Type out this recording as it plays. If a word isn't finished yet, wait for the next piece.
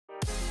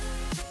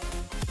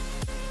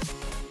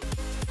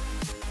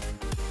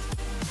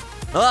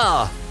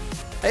Ah!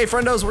 Hey,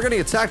 friendos, we're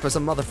getting attacked by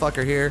some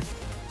motherfucker here.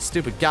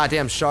 Stupid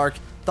goddamn shark.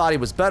 Thought he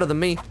was better than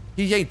me.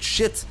 He ain't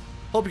shit.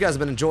 Hope you guys have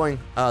been enjoying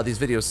these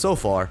videos so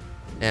far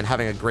and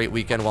having a great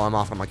weekend while I'm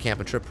off on my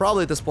camping trip.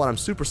 Probably at this point, I'm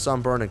super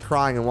sunburned and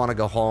crying and want to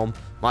go home.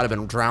 Might have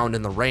been drowned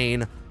in the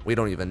rain. We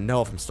don't even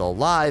know if I'm still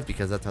alive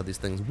because that's how these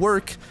things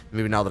work.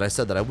 Maybe now that I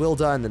said that I will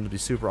die, and then it'll be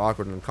super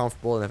awkward and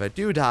uncomfortable. And if I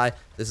do die,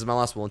 this is my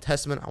last will and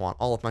testament. I want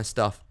all of my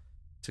stuff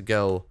to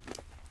go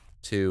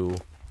to...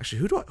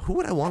 Actually, who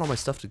would I want all my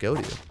stuff to go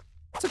to?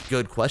 That's a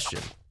good question.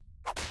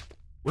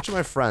 Which of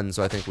my friends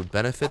do I think would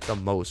benefit the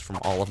most from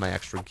all of my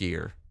extra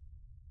gear?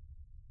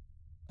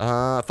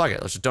 Fuck it.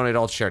 Let's just donate it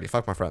all to charity.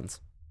 Fuck my friends.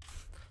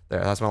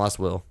 There, that's my last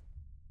will.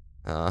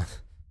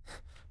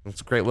 It's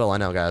a great will, I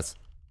know, guys.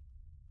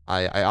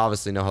 I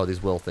obviously know how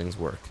these will things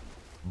work.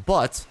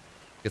 But,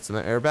 get some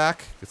air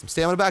back, get some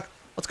stamina back.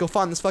 Let's go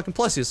find this fucking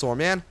Plesiosaur,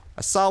 man.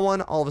 I saw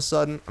one all of a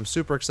sudden. I'm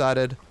super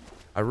excited.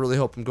 I really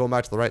hope I'm going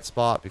back to the right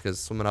spot because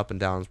swimming up and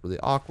down is really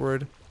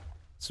awkward.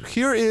 So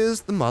here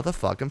is the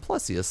motherfucking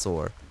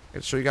Plesiosaur. I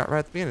can show you right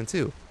at the beginning,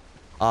 too.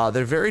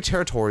 They're very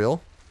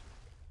territorial.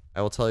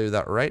 I will tell you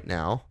that right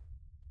now.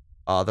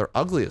 They're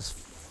ugly as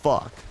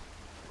fuck.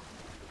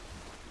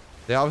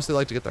 They obviously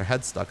like to get their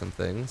heads stuck in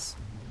things.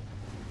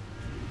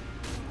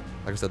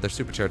 Like I said, they're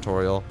super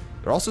territorial.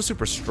 They're also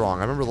super strong.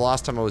 I remember the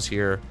last time I was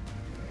here,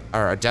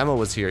 or a demo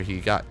was here,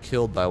 he got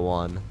killed by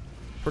one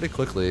pretty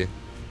quickly.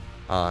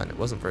 And it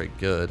wasn't very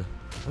good.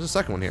 There's a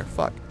second one here.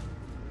 Fuck.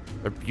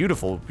 They're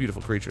beautiful,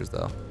 beautiful creatures,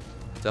 though.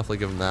 Definitely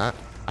give them that.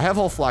 I have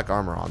whole flak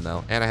armor on,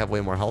 though, and I have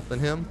way more health than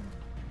him.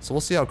 So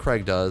we'll see how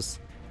Craig does.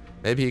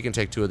 Maybe he can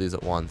take 2 of these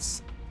at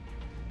once.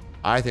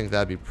 I think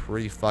that'd be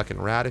pretty fucking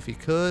rad if he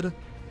could.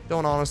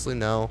 Don't honestly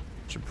know.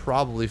 Should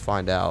probably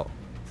find out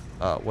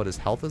what his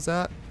health is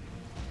at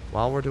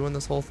while we're doing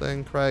this whole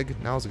thing. Craig,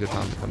 now's a good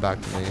time to come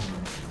back to me.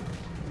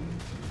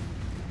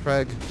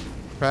 Craig.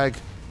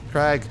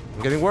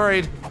 I'm getting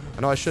worried.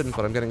 I know I shouldn't,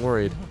 but I'm getting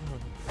worried.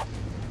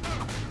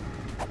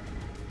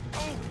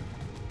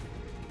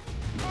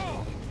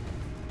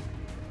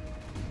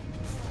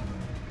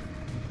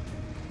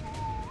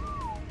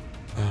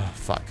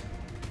 Fuck.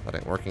 That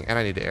ain't working. And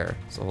I need air,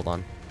 so hold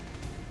on.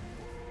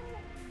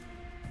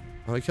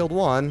 Oh, he killed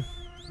one.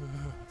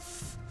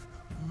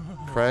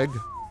 Craig,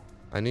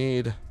 I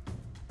need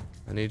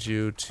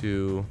you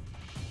to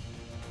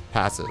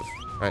passive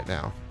right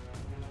now.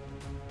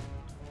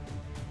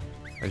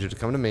 I need you to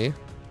come to me.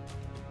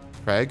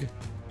 Craig,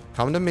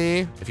 come to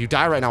me. If you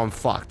die right now, I'm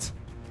fucked.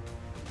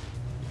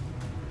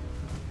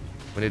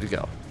 We need to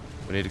go.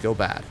 We need to go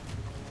bad.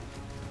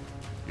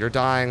 You're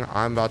dying.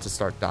 I'm about to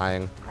start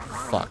dying.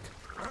 Fuck.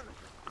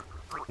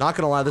 Not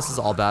gonna lie, this is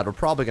all bad. We're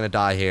probably gonna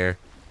die here.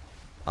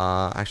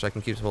 Actually, I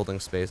can keep holding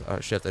space.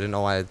 Shift. I didn't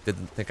know why I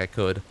didn't think I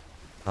could.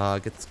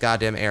 Get this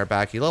goddamn air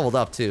back. He leveled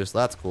up too, so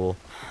that's cool.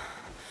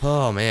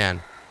 Oh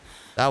man,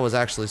 that was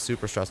actually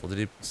super stressful. Did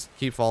he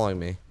keep following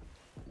me?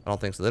 I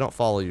don't think so. They don't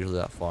follow usually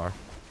that far.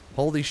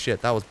 Holy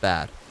shit, that was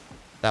bad.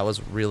 That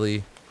was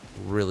really,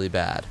 really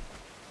bad.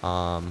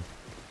 I'm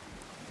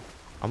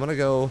gonna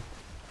go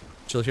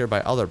chill here by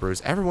other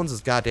Bruce. Everyone's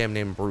his goddamn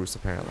name Bruce,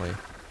 apparently.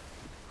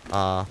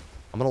 I'm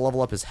gonna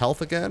level up his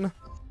health again.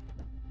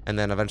 And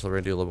then eventually we're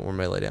gonna do a little bit more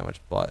melee damage.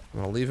 But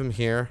I'm gonna leave him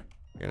here.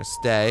 You're gonna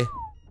stay.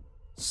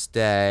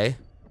 Stay.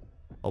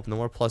 Hope no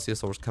more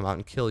Plesiosaurs come out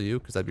and kill you,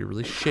 because that'd be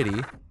really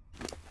shitty.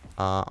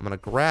 I'm gonna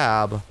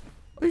grab...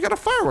 Oh, you got a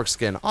fireworks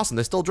skin. Awesome,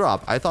 they still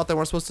drop. I thought they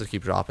weren't supposed to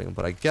keep dropping,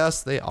 but I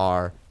guess they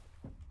are.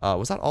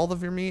 Was that all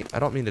of your meat? I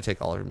don't mean to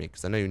take all of your meat,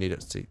 because I know you need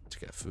it to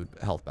get food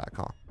health back,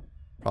 huh?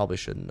 Probably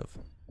shouldn't have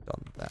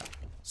done that.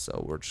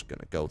 So we're just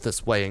gonna go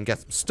this way and get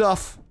some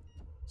stuff,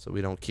 so we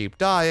don't keep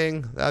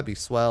dying. That'd be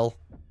swell.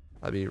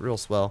 That'd be real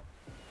swell.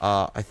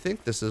 I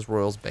think this is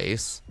Royal's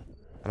base,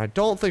 and I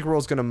don't think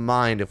Royal's gonna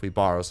mind if we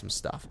borrow some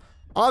stuff.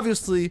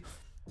 Obviously,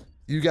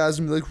 you guys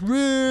are gonna be like,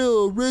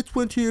 Real, Rich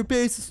went to your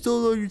base and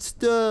stole all your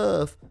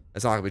stuff.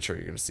 It's not gonna be true.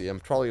 You're gonna see. I'm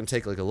probably gonna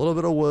take like a little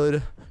bit of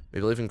wood,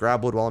 maybe even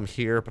grab wood while I'm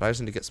here, but I just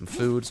need to get some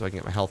food so I can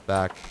get my health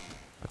back.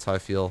 That's how I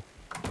feel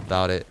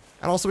about it.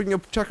 And also we can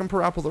go check on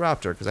Parappa the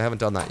Raptor, because I haven't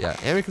done that yet.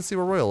 And we can see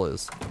where Royal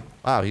is.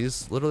 Wow,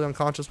 he's literally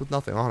unconscious with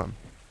nothing on him.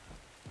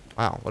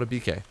 Wow, what a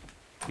BK.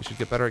 You should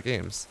get better at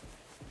games.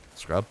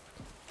 Scrub.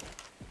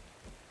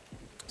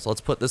 So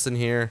let's put this in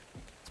here.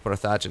 Let's put our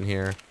thatch in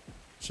here.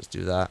 Let's just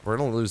do that. We're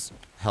gonna lose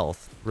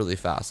health really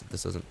fast if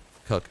this doesn't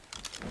cook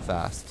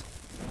fast.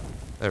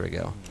 There we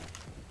go.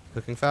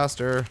 Cooking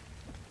faster.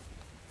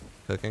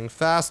 Cooking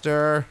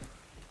faster.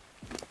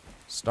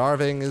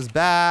 Starving is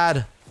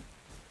bad.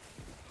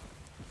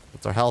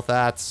 What's our health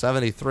at?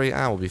 73.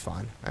 Ah, we'll be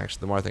fine.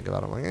 Actually, the more I think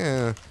about it, I'm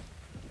like,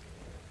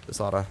 this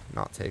ought to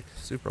not take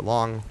super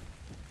long.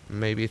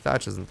 Maybe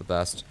thatch isn't the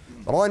best.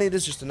 But all I need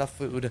is just enough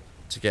food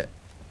to get...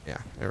 Yeah,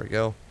 there we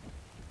go.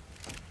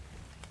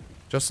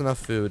 Just enough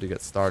food to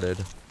get started.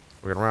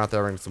 We're gonna run out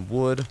there and get some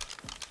wood.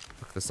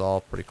 Cook this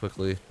all pretty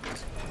quickly.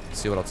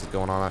 See what else is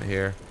going on out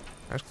here.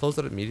 Can I just close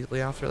it immediately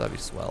after? That'd be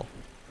swell.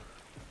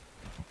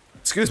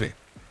 Excuse me.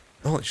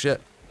 Holy shit.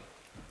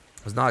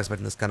 I was not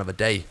expecting this kind of a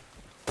day.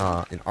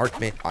 in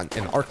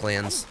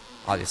Arklands.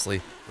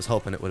 Obviously, was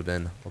hoping it would have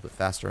been a little bit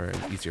faster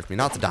and easier for me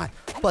not to die.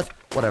 But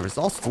whatever. It's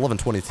also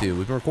 11:22.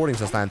 We've been recording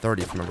since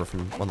 9:30. If you remember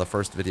from one of the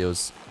first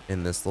videos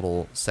in this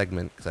little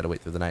segment, because I had to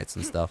wait through the nights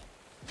and stuff.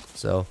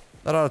 So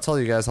that ought to tell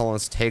you guys how long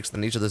this takes.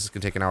 Then each of this is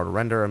gonna take an hour to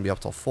render and be up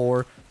till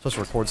 4. Supposed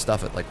to record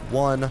stuff at like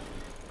 1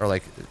 or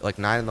like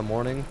 9 in the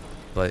morning.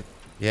 But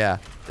yeah,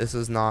 this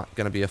is not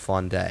gonna be a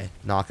fun day.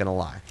 Not gonna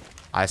lie.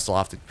 I still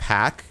have to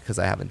pack because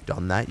I haven't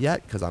done that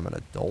yet because I'm an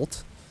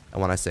adult. And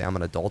when I say I'm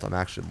an adult, I'm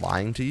actually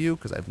lying to you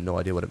because I have no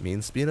idea what it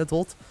means to be an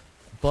adult.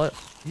 But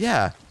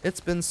yeah, it's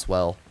been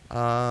swell.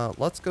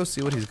 Let's go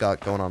see what he's got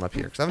going on up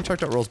here because I haven't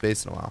checked out Royal's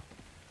base in a while.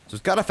 So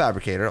he's got a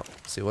fabricator.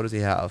 Let's see, what does he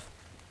have?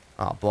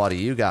 Oh, buddy,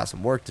 you got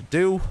some work to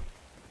do.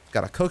 He's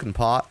got a cooking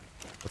pot.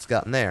 What's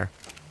got in there?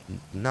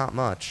 Not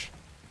much.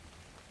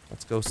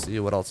 Let's go see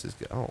what else he's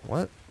got. Oh,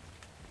 what?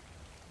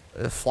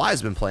 The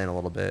fly's been playing a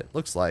little bit.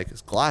 Looks like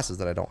his glasses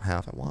that I don't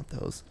have. I want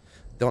those.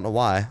 Don't know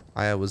why.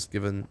 I was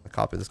given a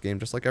copy of this game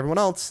just like everyone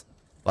else.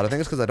 But I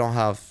think it's because I don't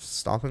have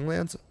stomping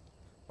lands.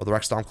 Or the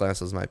Rex stomp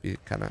glasses might be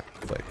kind of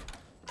quick.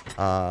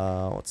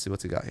 Let's see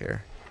what's he got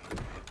here.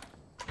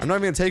 I'm not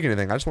even going to take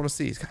anything. I just want to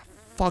see. He's got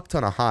a fuck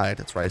ton of hide.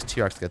 That's right. His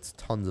T-Rex gets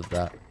tons of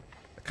that.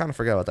 I kind of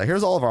forgot about that.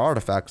 Here's all of our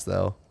artifacts,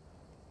 though.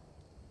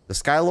 The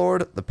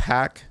Skylord, the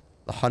Pack,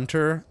 the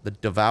Hunter, the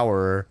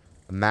Devourer,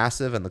 the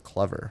Massive, and the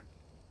Clever.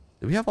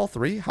 Did we have all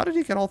 3? How did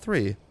he get all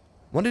 3?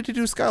 When did he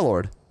do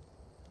Skylord?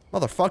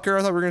 Motherfucker,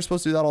 I thought we were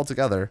supposed to do that all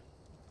together.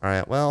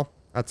 Alright, well,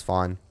 that's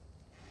fine.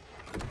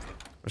 I'm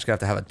just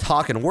gonna have a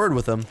talking word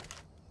with him.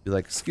 Be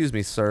like, excuse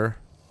me, sir.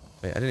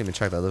 Wait, I didn't even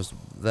check that. There's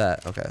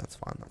that. Okay, that's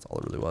fine. That's all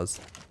it really was.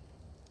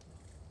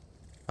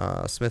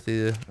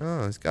 Smithy.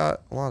 Oh, he's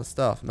got a lot of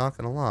stuff. Not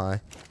gonna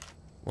lie.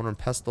 Wondering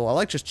pestle. I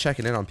like just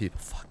checking in on people.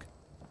 Fuck.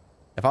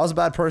 If I was a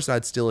bad person,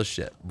 I'd steal his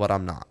shit. But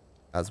I'm not.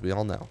 As we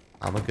all know.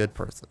 I'm a good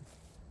person.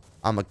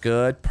 I'm a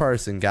good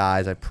person,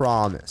 guys. I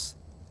promise.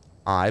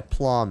 I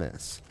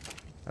promise.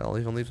 I'll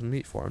even leave some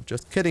meat for him.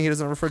 Just kidding. He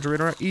doesn't have a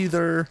refrigerator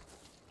either.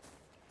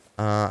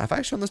 Have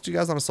I shown this to you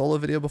guys on a solo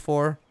video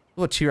before?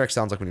 What T-Rex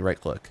sounds like when you right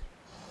click.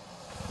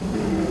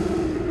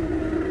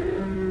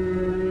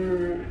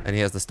 And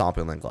he has the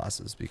stomping land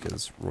glasses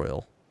because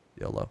Royal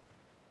YOLO.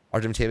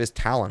 Argentavis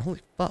Talon.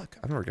 Holy fuck.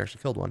 I've never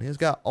actually killed one. He's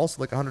got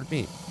also like 100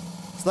 meat.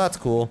 So that's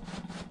cool.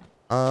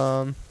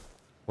 Well,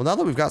 now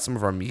that we've got some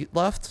of our meat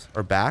left,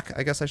 or back,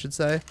 I guess I should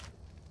say,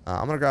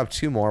 I'm going to grab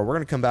 2 more. We're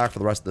going to come back for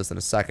the rest of this in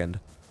a second.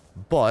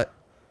 But,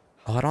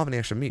 oh, I don't have any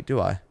extra meat, do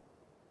I?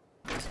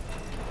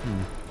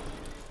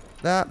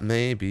 That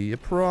may be a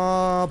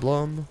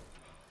problem.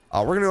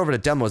 We're going to go over to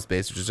Demo's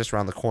base, which is just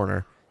around the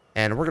corner.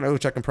 And we're going to go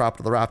check and prop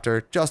to the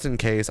raptor, just in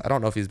case. I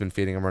don't know if he's been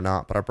feeding him or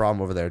not, but I brought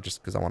him over there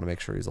just because I want to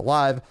make sure he's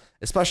alive.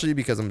 Especially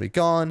because I'm going to be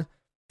gone.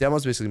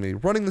 Demo's basically going to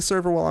be running the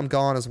server while I'm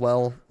gone as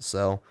well.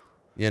 So,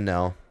 you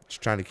know,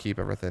 just trying to keep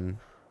everything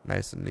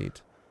nice and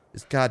neat.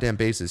 His goddamn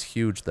base is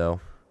huge, though.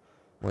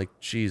 Like,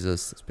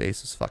 Jesus, this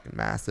base is fucking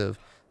massive.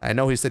 I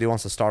know he said he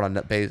wants to start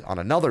on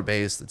another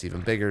base that's even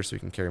bigger so he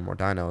can carry more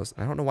dinos.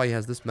 I don't know why he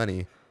has this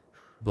many,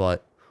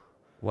 but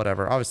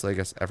whatever. Obviously, I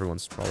guess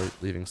everyone's probably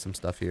leaving some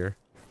stuff here.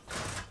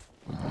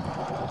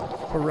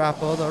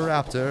 Parappa the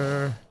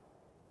raptor.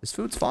 His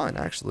food's fine,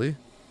 actually.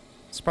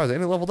 Surprised I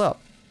ain't leveled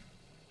up.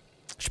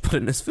 Should put it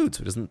in his food so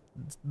he doesn't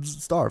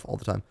starve all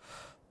the time.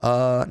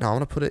 Now I'm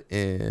gonna put it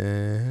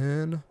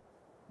in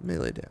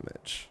melee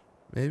damage.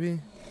 Maybe?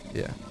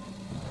 Yeah.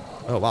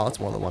 Oh, wow, that's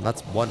more than one.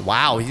 That's one.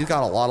 Wow, he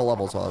got a lot of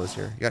levels while I was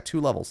here. He got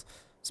 2 levels.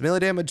 So melee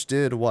damage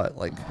did what?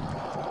 Like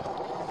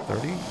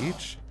 30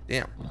 each?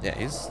 Damn. Yeah,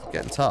 he's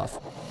getting tough.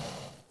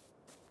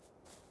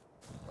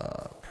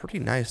 Pretty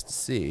nice to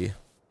see.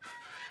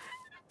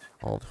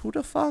 Oh, who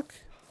the fuck?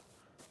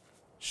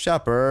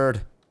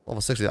 Shepherd.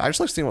 Level 60. I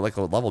just like seeing what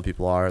level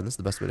people are, and this is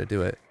the best way to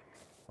do it.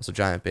 Also,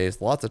 giant base.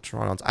 Lots of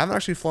Tronons. I haven't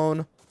actually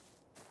flown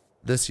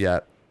this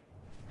yet.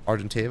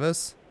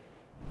 Argentavis.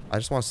 I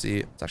just want to see.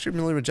 It's actually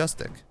really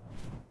majestic.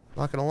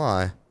 Not gonna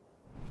lie.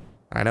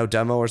 I know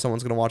Demo or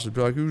someone's gonna watch it and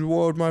be like, you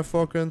rode my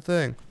fucking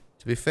thing.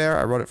 To be fair,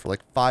 I rode it for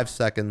like 5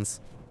 seconds,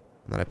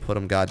 and then I put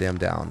him goddamn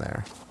down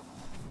there.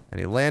 And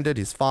he landed.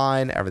 He's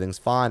fine. Everything's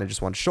fine. I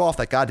just want to show off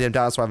that goddamn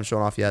dinosaur I haven't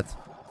shown off yet.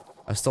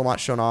 I've still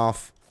not shown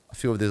off a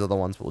few of these other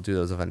ones, but we'll do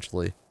those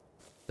eventually.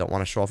 Don't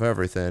want to show off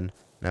everything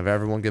and have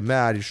everyone get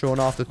mad. You're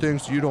showing off the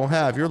things you don't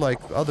have. You're like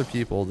other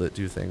people that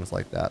do things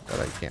like that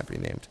I can't be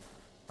named.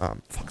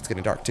 Fuck, it's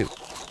getting dark too.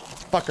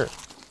 Fucker.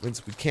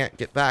 Means we can't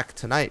get back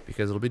tonight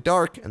because it'll be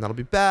dark and that'll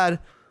be bad.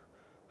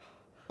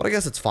 But I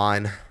guess it's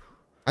fine.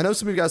 I know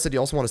some of you guys said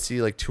you also want to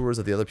see like tours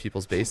of the other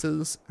people's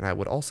bases, and I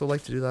would also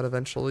like to do that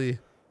eventually.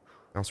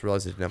 I also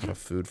realized I didn't have enough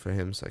food for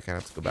him, so I kind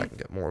of have to go back and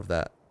get more of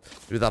that.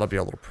 Maybe that'll be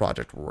our little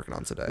project we're working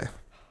on today.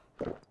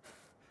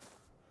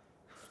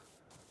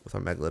 With our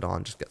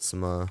Megalodon, just get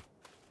some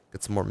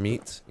more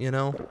meat, you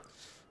know?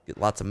 Get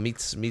lots of meat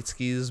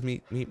skis,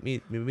 meat. I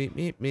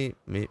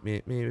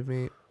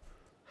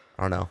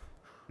don't know.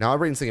 Now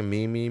everybody's thinking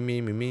meme.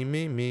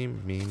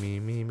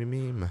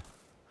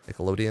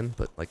 Nickelodeon,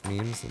 but like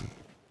memes and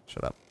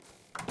shut up.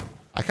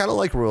 I kind of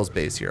like Royal's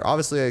base here.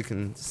 Obviously, I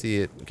can see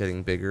it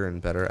getting bigger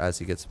and better as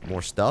he gets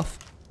more stuff.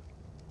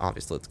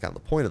 Obviously, it's kind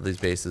of the point of these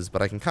bases,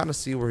 but I can kind of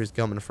see where he's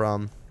coming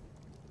from.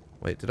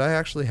 Wait, did I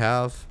actually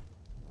have...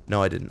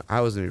 No, I didn't.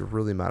 I was going to be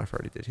really mad if I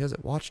already did. He has a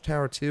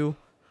watchtower, too.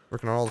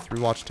 Working on all the 3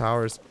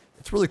 watchtowers.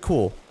 It's really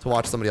cool to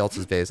watch somebody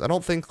else's base. I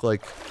don't think,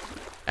 like,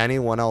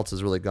 anyone else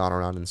has really gone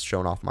around and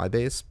shown off my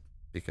base,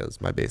 because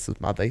my base is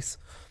my base.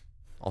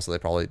 Also, they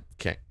probably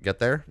can't get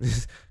there,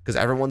 because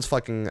everyone's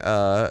fucking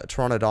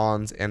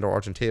Pteranodons and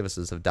or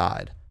Argentavises have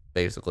died,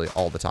 basically,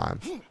 all the time.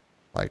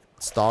 Like,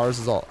 Stars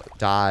has all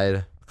died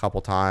a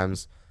couple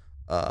times.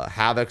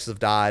 Havocs have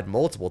died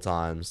multiple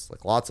times,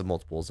 like lots of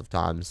multiples of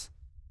times.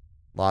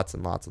 Lots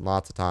and lots and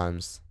lots of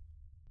times.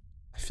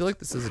 I feel like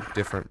this is a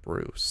different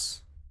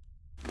Bruce.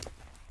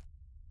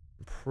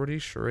 I'm pretty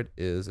sure it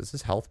is. Is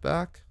his health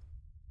back?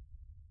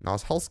 No,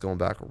 his health's going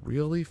back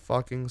really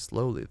fucking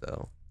slowly,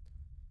 though.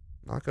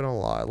 Not gonna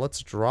lie. Let's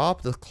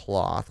drop the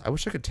cloth. I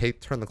wish I could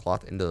turn the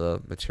cloth into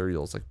the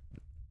materials,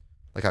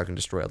 like I can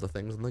destroy other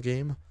things in the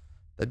game.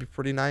 That'd be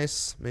pretty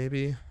nice,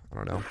 maybe. I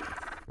don't know.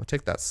 I'll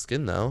take that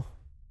skin, though.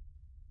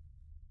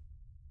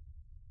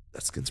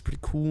 That skin's pretty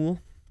cool.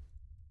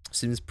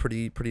 Seems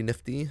pretty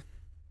nifty.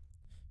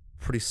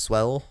 Pretty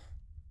swell.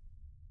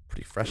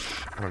 Pretty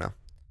fresh. I don't know.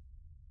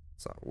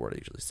 It's not a word I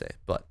usually say,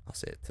 but I'll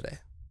say it today.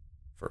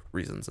 For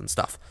reasons and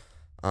stuff.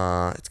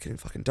 It's getting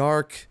fucking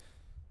dark.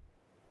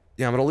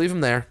 Yeah, I'm going to leave him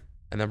there.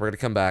 And then we're going to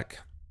come back.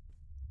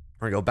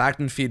 We're going to go back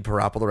and feed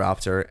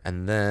Parappa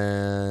and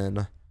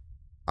then...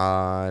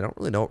 I don't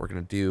really know what we're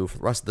going to do for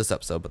the rest of this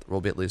episode, but there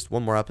will be at least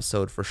one more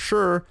episode for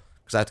sure.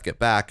 Because I have to get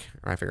back.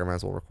 And I figure I might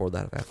as well record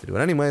that if I have to do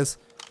it anyways.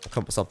 We'll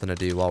come up with something to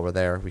do while we're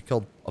there. We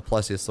killed a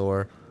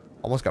Plesiosaur.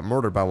 Almost got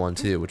murdered by one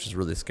too, which is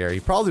really scary. He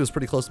probably was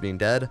pretty close to being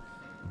dead.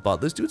 But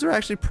those dudes are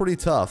actually pretty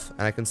tough.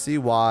 And I can see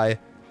why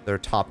they're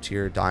top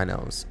tier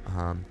dinos.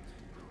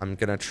 I'm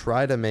going to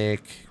try to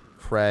make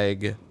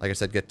Craig, like I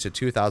said, get to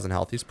 2,000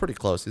 health. He's pretty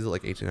close. He's at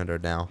like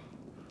 1,800 now.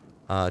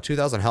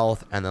 2,000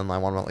 health. And then I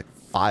want him at like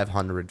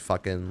 500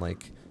 fucking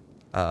like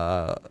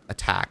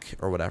attack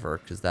or whatever.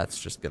 Because that's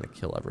just going to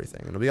kill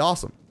everything. And it'll be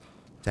awesome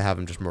to have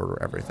him just murder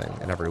everything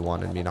and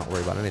everyone and me not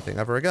worry about anything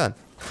ever again.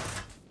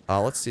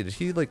 Let's see. Did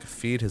he like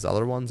feed his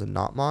other ones and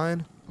not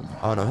mine?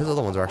 Oh no, his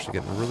other ones are actually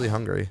getting really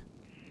hungry.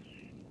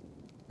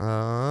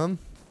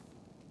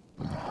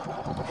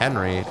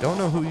 Henry, don't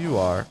know who you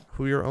are,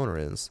 who your owner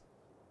is,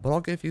 but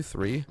I'll give you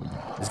 3.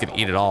 He's gonna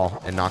eat it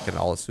all and not get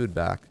all his food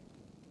back.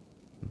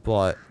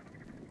 But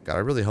God, I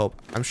really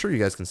hope. I'm sure you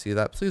guys can see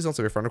that. Please don't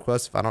send me a friend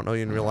request if I don't know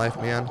you in real life,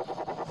 man.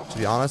 To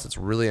be honest, it's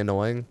really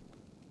annoying.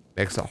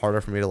 Makes it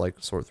harder for me to like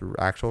sort through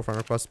actual friend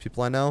requests of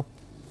people I know,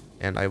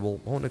 and I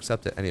won't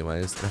accept it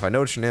anyways. And if I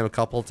notice your name a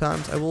couple of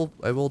times, I will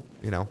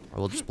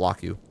just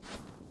block you.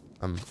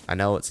 I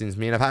know it seems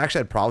mean. I've actually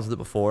had problems with it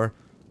before.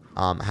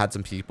 Had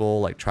some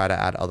people like try to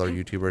add other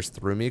YouTubers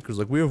through me because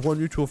like we have one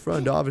mutual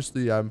friend.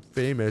 Obviously, I'm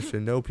famous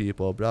and know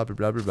people. Blah blah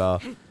blah blah blah.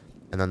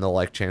 And then they'll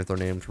like change their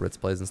name to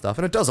RitzPlays and stuff,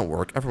 and it doesn't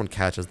work. Everyone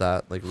catches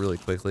that like really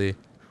quickly.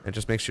 It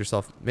just makes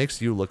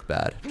you look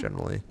bad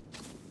generally.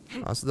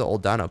 This is the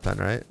old dino pen,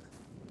 right?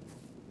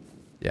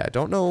 Yeah, I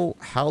don't know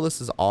how this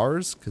is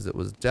ours, because it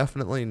was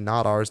definitely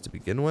not ours to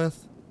begin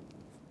with.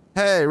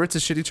 Hey,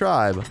 Ritz's shitty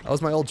tribe. That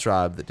was my old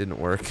tribe that didn't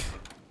work.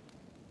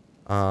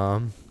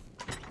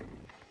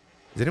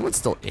 Is anyone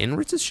still in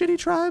Ritz's shitty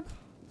tribe?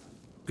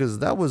 Because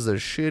that was a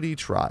shitty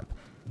tribe.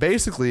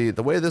 Basically,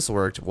 the way this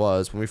worked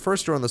was, when we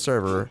first joined the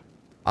server,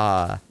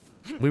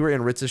 we were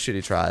in Ritz's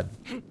shitty tribe.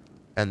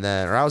 And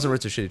then, or I was in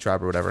Ritz's shitty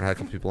tribe or whatever, and had a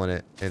couple people in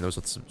it, and there was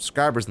with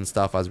subscribers and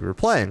stuff as we were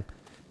playing.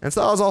 And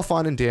so that was all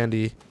fun and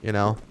dandy, you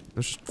know. It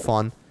was just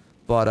fun.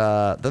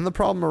 But then the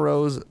problem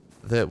arose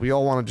that we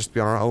all want to just be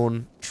on our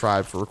own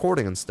tribe for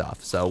recording and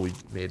stuff. So we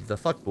made the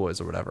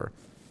fuckboys or whatever.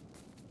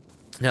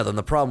 Now then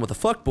the problem with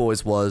the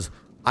fuckboys was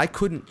I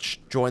couldn't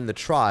join the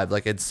tribe.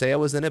 Like I'd say I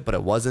was in it, but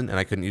it wasn't. And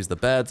I couldn't use the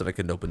beds and I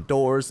couldn't open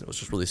doors. It was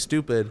just really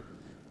stupid.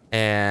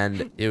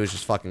 And it was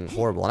just fucking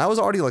horrible. And I was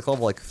already like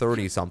level like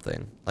 30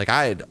 something. Like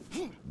I had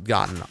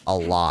gotten a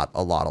lot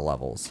of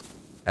levels.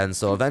 And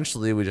so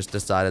eventually we just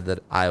decided that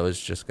I was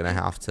just going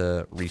to have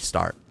to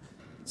restart.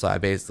 So I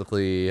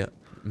basically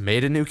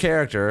made a new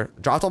character,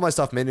 dropped all my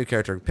stuff, made a new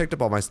character, picked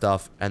up all my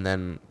stuff, and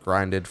then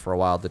grinded for a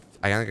while.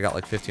 I think I got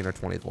like 15 or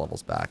 20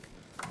 levels back.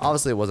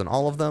 Obviously, it wasn't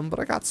all of them, but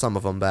I got some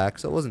of them back,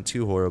 so it wasn't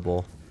too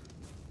horrible.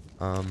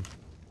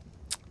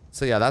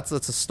 So yeah, that's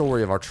a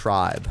story of our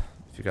tribe,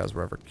 if you guys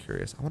were ever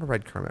curious. I want to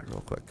ride Kermit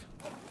real quick.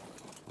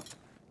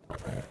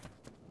 I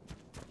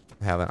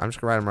haven't. I'm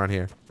just going to ride him around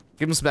here.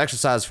 Give him some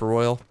exercise for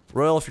Royal.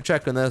 Royal, if you're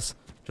checking this,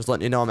 just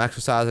letting you know I'm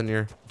exercising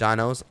your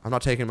dinos. I'm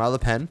not taking them out of the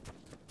pen.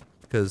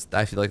 Because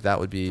I feel like that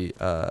would be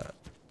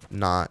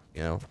not,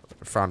 you know,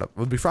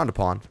 would be frowned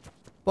upon.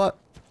 But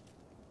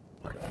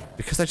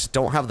because I just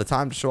don't have the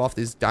time to show off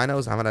these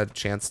dinos, I haven't had a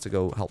chance to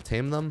go help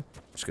tame them.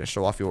 I'm just gonna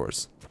show off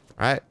yours.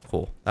 All right,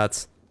 cool.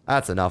 That's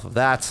enough of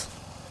that.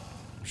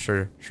 I'm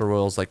sure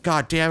Royal's like,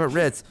 God damn it,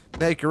 Ritz,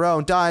 make your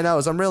own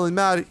dinos. I'm really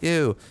mad at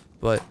you.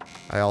 But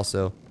I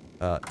also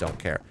don't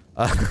care.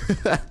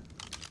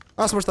 All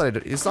Not so much that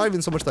it's not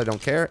even so much that I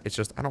don't care. It's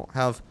just I don't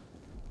have,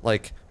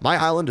 like, my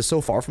island is so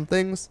far from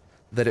things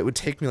that it would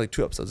take me like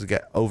 2 episodes to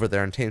get over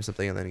there and tame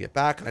something and then get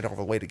back. And I don't have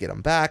a way to get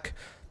them back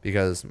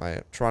because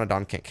my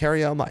Pteranodon can't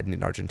carry them. I need an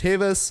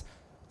Argentavis.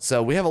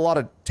 So we have a lot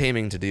of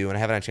taming to do, and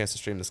I haven't had a chance to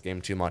stream this game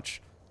too much.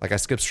 Like, I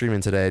skipped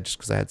streaming today just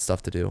because I had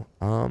stuff to do.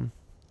 I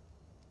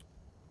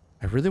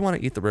really want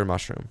to eat the rare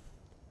mushroom.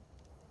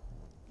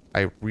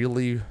 I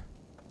really,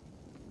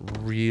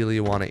 really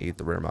want to eat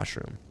the rare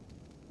mushroom.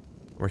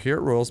 We're here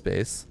at Royal's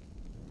base.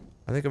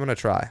 I think I'm going to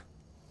try.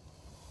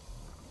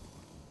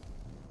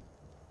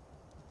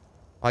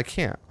 I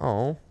can't.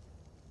 Oh.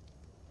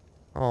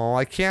 Oh,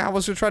 I can't. I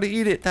was going to try to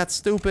eat it. That's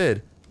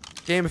stupid.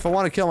 Game, if I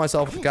want to kill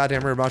myself with a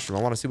goddamn rare mushroom,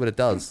 I want to see what it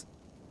does.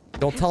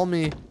 Don't tell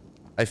me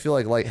I feel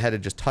like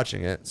lightheaded just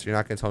touching it, so you're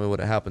not going to tell me what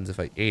happens if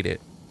I ate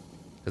it.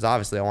 Because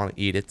obviously I want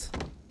to eat it.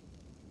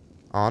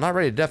 Oh, not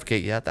ready to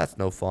defecate yet. That's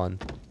no fun.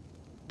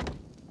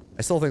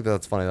 I still think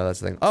that's funny though. That's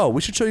the thing. Oh,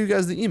 we should show you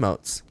guys the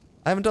emotes.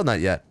 I haven't done that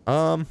yet.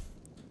 So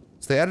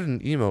they added an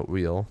emote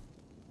wheel.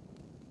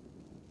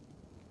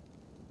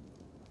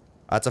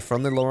 That's a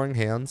friendly lowering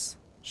hands.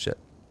 Shit.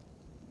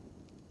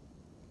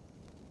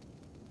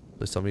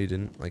 Please tell me you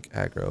didn't like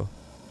aggro.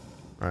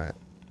 Alright.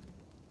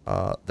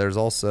 There's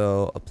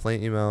also a plain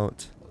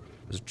emote.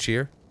 There's a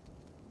cheer.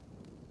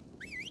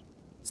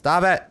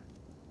 Stop it!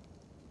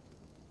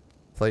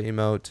 Play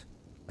emote.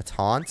 A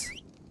taunt.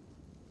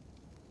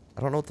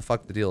 I don't know what the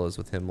fuck the deal is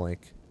with him,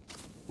 like,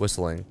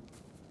 whistling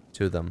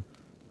to them.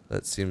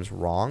 That seems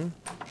wrong.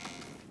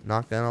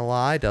 Not gonna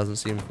lie, doesn't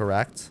seem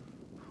correct.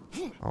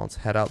 Let's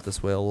head out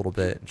this way a little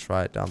bit and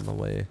try it down the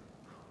way.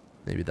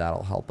 Maybe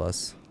that'll help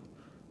us.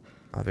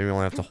 Maybe we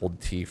only have to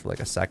hold T for like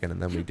a second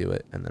and then we do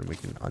it, and then we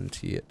can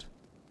un-T it.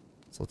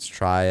 So let's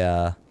try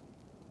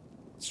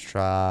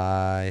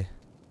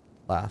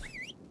laugh.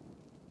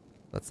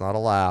 That's not a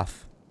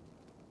laugh.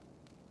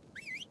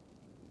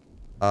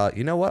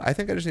 You know what? I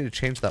think I just need to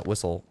change that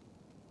whistle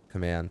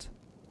command.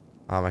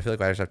 I feel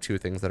like I just have 2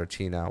 things that are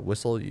T now.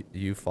 Whistle,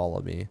 you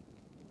follow me.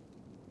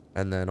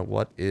 And then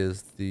what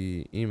is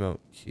the emote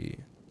key?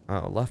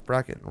 Oh, left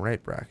bracket and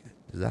right bracket.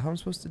 Is that how I'm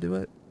supposed to do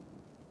it?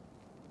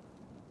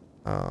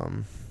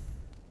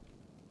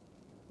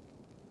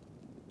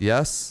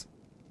 Yes.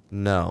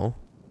 No.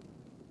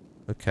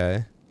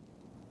 Okay.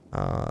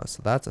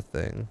 So that's a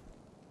thing.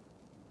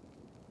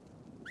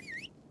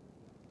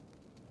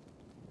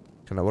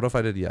 What if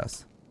I did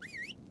yes?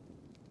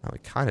 Oh,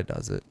 it kind of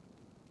does it.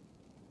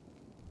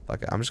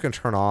 Fuck it. I'm just going to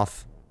turn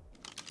off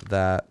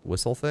that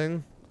whistle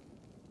thing.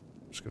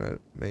 I'm just going to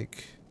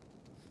make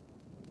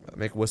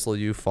whistle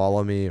you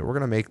follow me. We're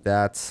going to make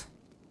that.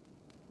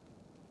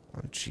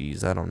 Oh,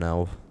 jeez. I don't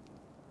know.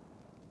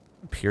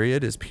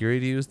 Period? Is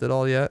period used at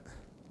all yet?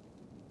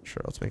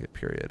 Sure, let's make it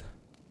period.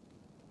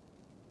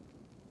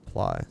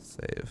 Apply.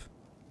 Save.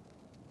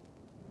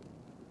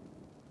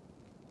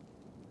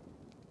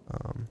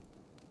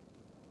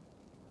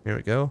 Here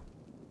we go.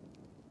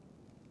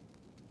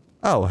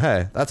 Oh,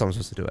 hey. That's how I'm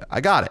supposed to do it.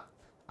 I got it.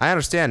 I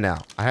understand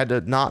now. I had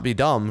to not be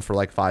dumb for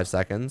like 5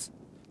 seconds.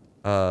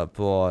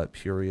 But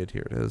period.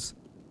 Here it is.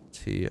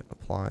 T.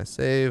 Apply.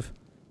 Save.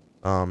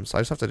 So I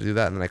just have to do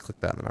that, and then I click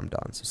that, and then I'm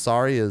done. So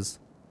sorry is...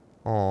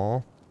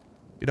 Aw.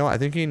 You know what? I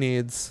think he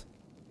needs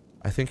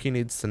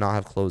to not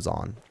have clothes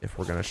on if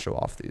we're going to show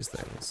off these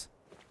things.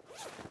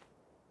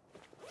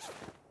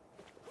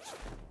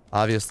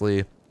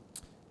 Obviously,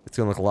 it's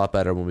going to look a lot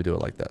better when we do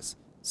it like this.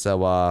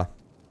 So,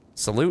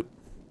 salute.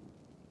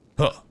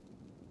 Huh.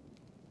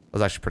 That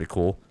was actually pretty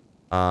cool.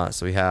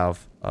 So we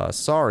have,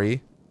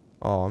 sorry.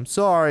 Oh, I'm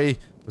sorry.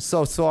 I'm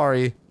so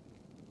sorry.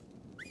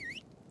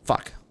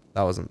 Fuck.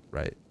 That wasn't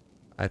right.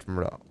 I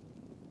remember that.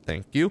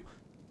 Thank you.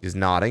 He's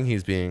nodding.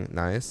 He's being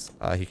nice.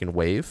 He can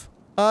wave.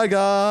 Hi,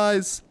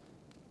 guys.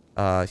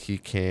 He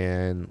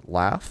can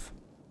laugh.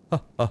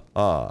 Ha, ha,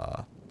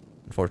 ha.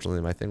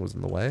 Unfortunately, my thing was in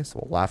the way,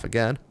 so we'll laugh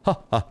again.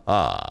 Ha, ha,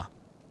 ha.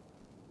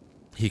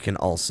 He can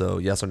also,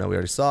 yes or no, we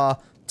already saw.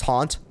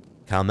 Taunt.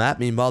 Come at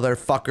me,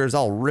 motherfuckers.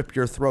 I'll rip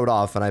your throat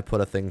off. And I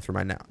put a thing through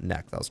my neck.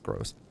 That was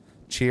gross.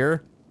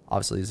 Cheer.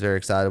 Obviously, he's very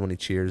excited when he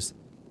cheers.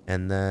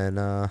 And then,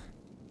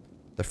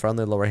 the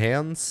friendly lower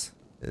hands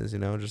is, you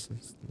know, just, you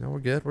know, we're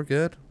good. We're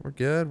good. We're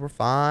good. We're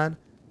fine.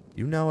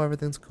 You know,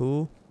 everything's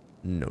cool.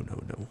 No, no,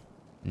 no.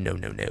 No,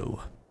 no,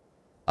 no.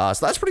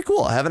 So that's pretty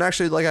cool. I haven't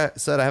actually, like I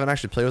said, I haven't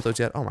actually played with those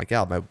yet. Oh my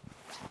god, my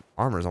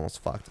armor is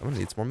almost fucked. I'm gonna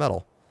need some more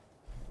metal.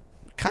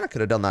 Kind of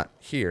could have done that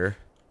here.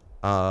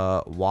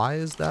 Why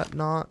is that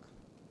not?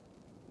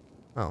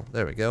 Oh,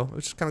 there we go. It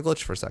was just kind of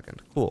glitched for a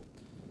second. Cool.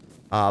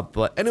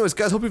 But anyways,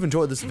 guys, hope you've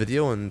enjoyed this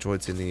video and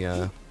enjoyed seeing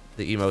the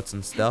emotes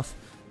and stuff.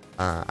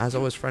 As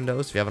always,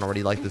 friendos, if you haven't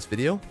already liked this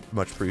video,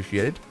 much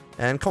appreciated.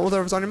 And comment with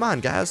whatever's on your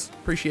mind, guys.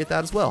 Appreciate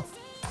that as well.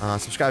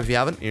 Subscribe if you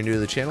haven't, you're new to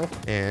the channel,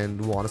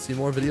 and want to see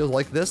more videos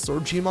like this, or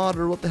Gmod,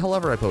 or what the hell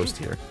ever I post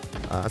here.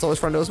 As always,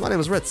 friendos, my name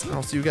is Ritz, and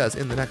I'll see you guys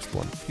in the next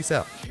one. Peace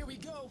out.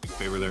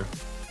 Favor there.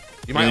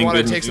 You might want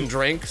to take some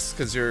drinks,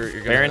 because you're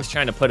gonna... Baron's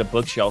trying to put a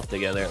bookshelf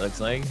together, it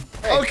looks like.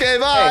 Hey, okay,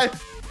 bye! Hey.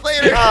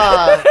 Later!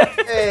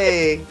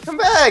 Hey, come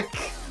back!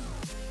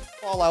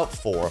 Fallout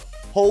 4.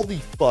 Holy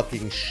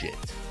fucking shit.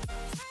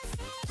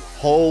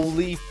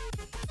 Holy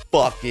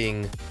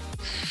fucking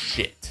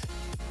shit.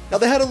 Now,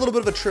 they had a little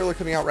bit of a trailer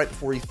coming out right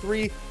before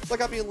E3, so I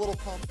got me a little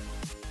pumped.